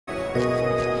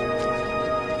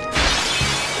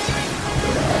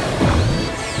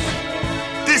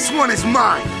This one is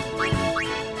mine!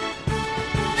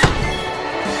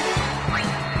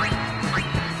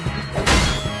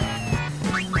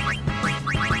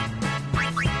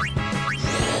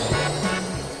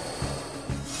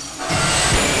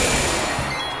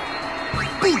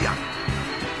 Booyah!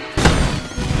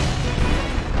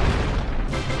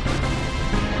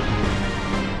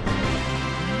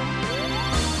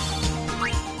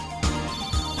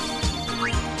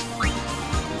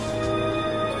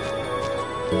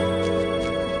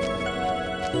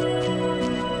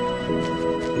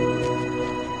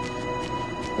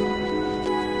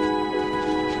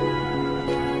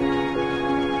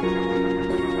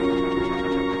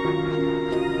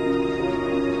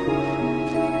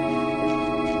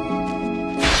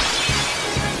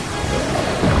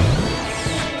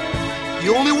 The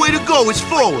only way to go is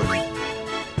forward.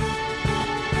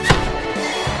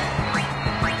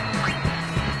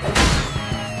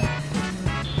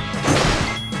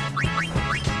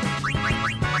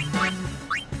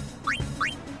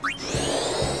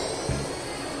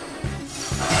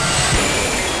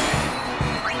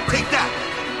 Take that.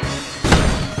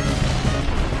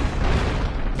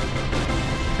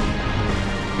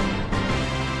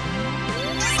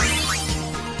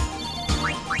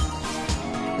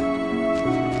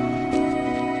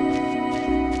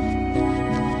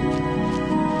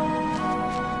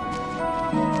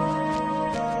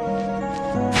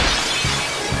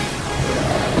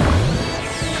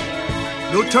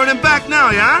 No turning back now,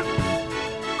 yeah?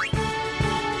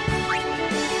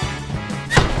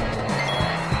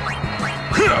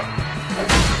 Booyah!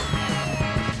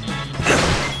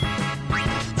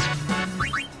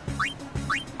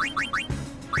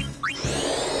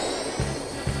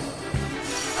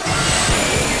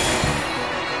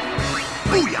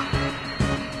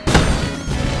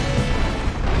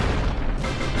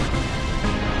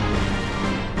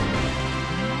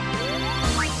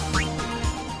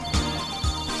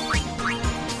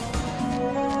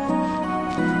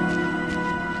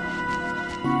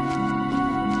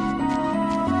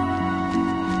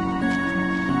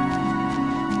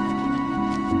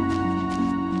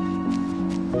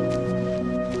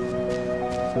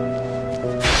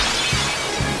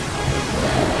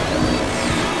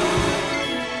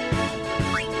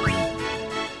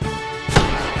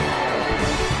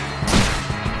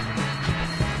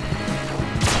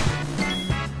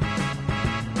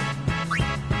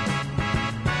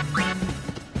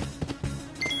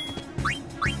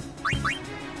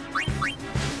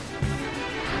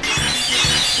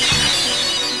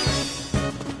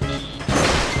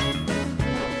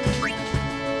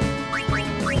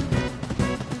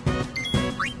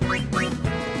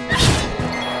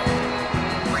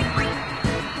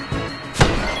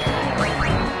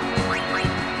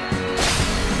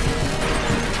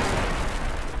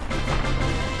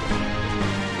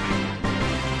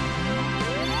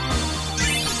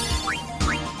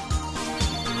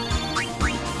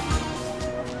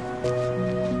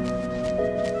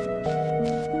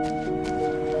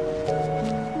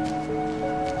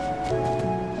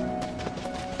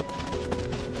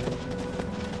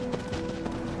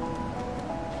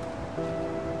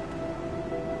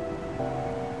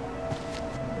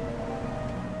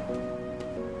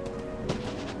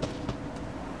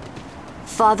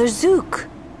 Father Zook.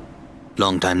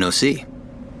 Long time no see.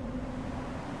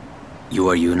 You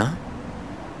are Yuna?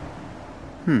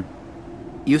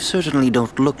 You certainly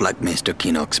don't look like Maester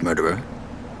Keenock's murderer.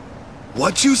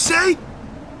 What you say?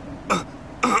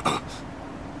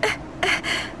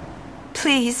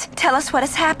 Please, tell us what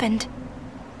has happened.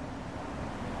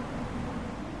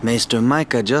 Maester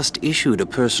Micah just issued a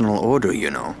personal order,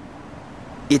 you know.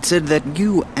 It said that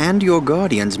you and your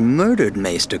guardians murdered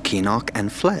Maester Keenock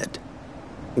and fled.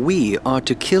 We are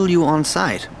to kill you on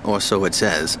sight, or so it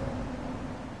says.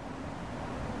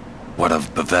 What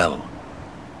of Bavel?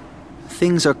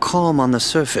 Things are calm on the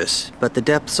surface, but the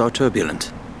depths are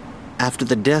turbulent. After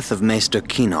the death of Maester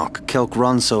Keenock, Kelk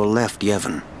Ronso left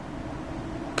Yevon.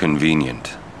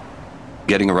 Convenient.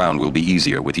 Getting around will be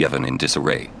easier with Yevon in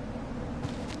disarray.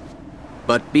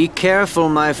 But be careful,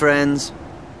 my friends.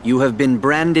 You have been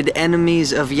branded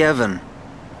enemies of Yevon.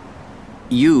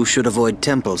 You should avoid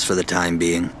temples for the time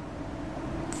being.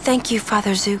 Thank you,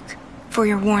 Father Zook, for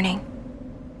your warning.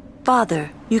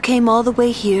 Father, you came all the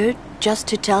way here just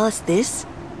to tell us this?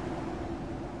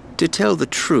 To tell the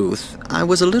truth, I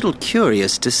was a little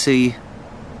curious to see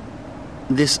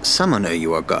this summoner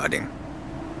you are guarding.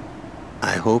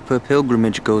 I hope her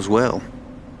pilgrimage goes well.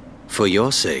 For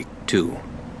your sake, too.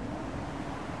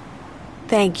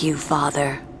 Thank you,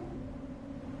 Father.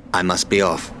 I must be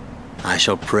off. I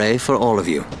shall pray for all of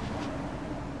you.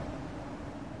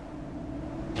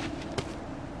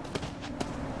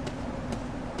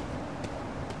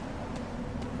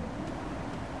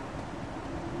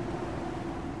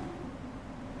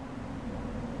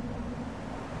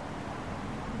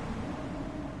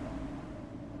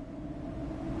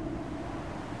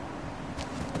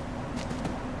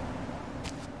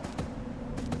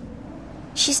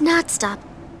 She's not stopped.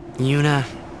 Yuna,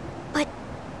 But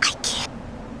I can't.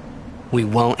 we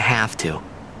won't have to.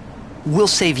 We'll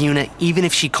save Yuna even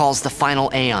if she calls the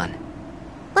final Aeon.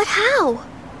 But how?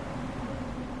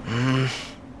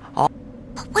 I'll-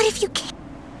 But what if you can't?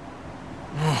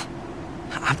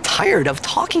 I'm tired of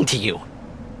talking to you.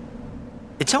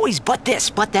 It's always but this,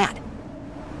 but that.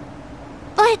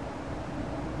 But...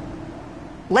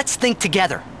 Let's think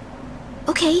together.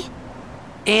 Okay.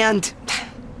 And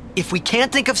if we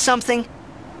can't think of something,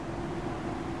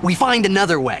 we find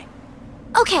another way.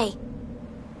 Okay.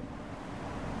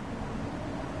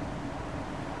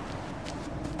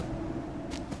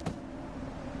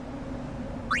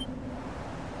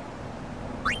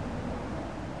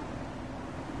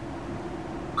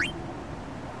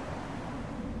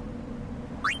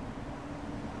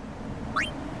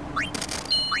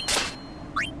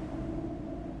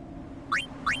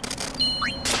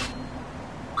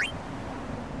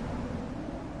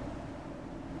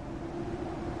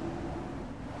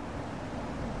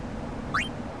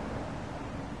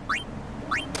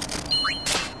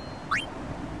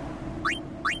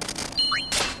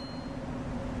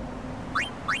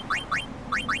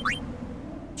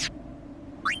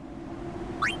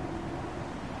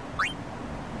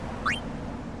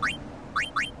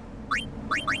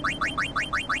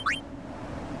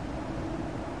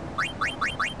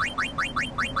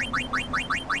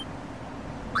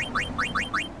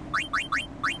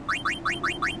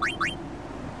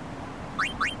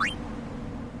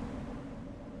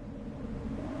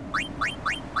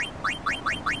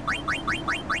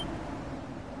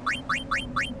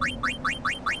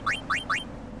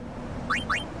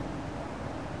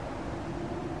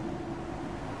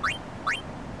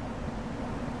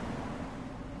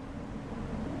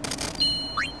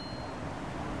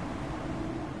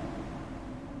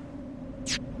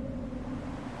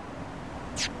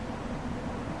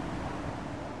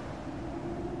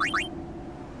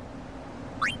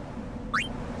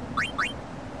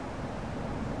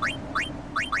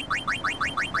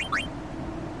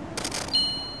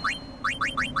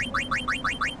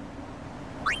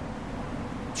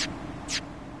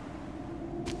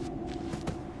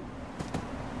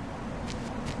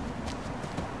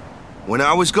 When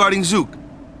I was guarding Zook,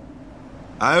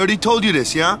 I already told you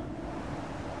this, yeah?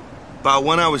 About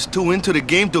when I was too into the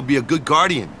game to be a good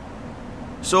guardian.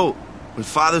 So, when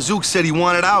Father Zook said he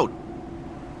wanted out,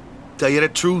 tell you the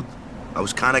truth, I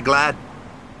was kinda glad.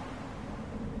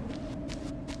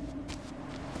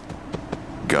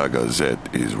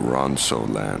 Gagazet is Ronso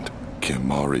land,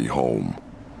 Kimari home.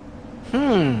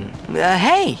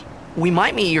 Hey, we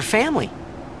might meet your family.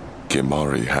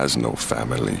 Kimari has no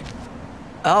family,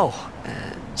 Oh,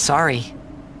 sorry.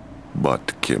 but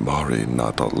Kimari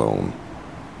not alone.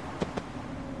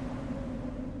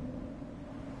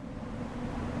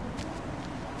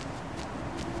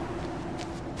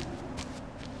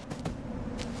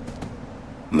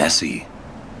 Messy.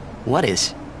 What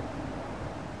is?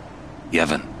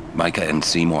 Yevon, Micah and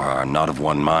Seymour are not of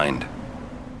one mind.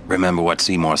 Remember what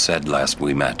Seymour said last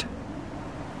we met.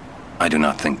 I do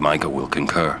not think Micah will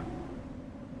concur.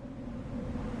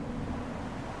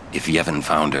 If Yevon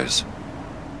founders...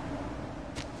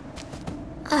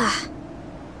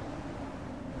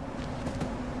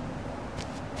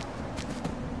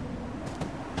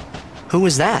 Who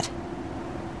was that?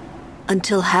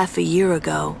 Until half a year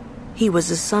ago, he was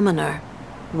a summoner.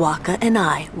 Waka and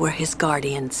I were his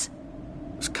guardians.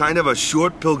 It's kind of a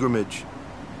short pilgrimage.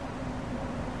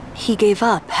 He gave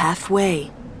up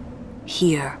halfway.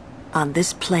 Here, on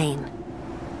this plane.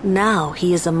 Now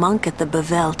he is a monk at the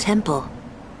Bavel Temple.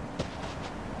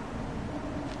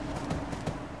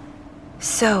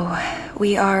 So,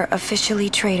 we are officially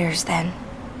traitors then.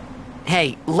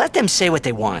 Hey, let them say what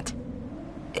they want.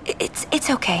 It's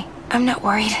okay. I'm not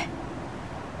worried.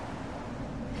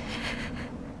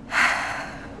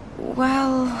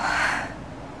 Well,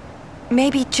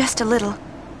 maybe just a little.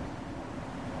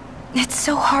 It's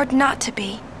so hard not to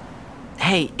be.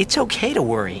 Hey, it's okay to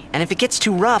worry, and if it gets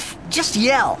too rough, just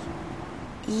yell.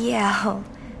 Yell.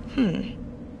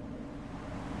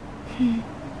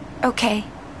 Okay.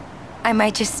 I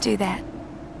might just do that.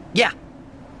 Yeah.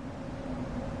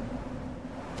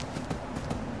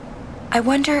 I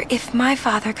wonder if my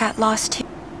father got lost too.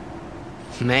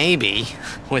 Maybe.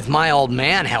 With my old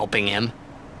man helping him.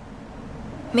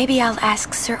 Maybe I'll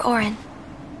ask Sir Orin.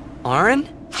 Orin?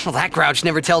 Well, that grouch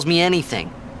never tells me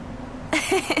anything.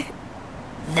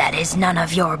 That is none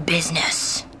of your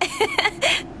business.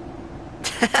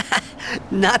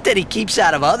 Not that he keeps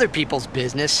out of other people's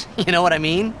business. You know what I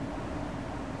mean?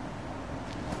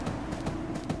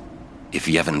 If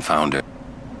you haven't found her,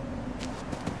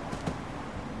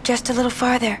 Just a little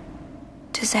farther.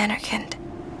 To Zanarkand.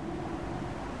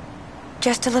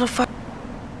 Just a little far.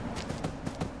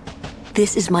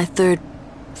 This is my third.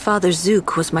 Father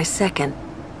Zook was my second.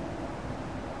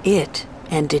 It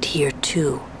ended here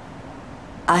too.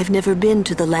 I've never been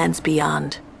to the lands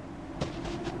beyond.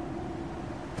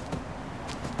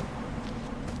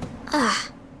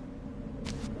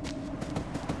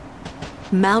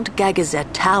 Mount Gagazet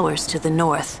towers to the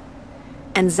north,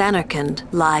 and Zanarkand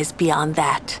lies beyond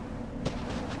that.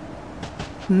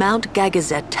 Mount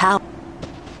Gagazet towers.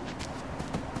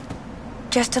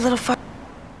 Just a little far.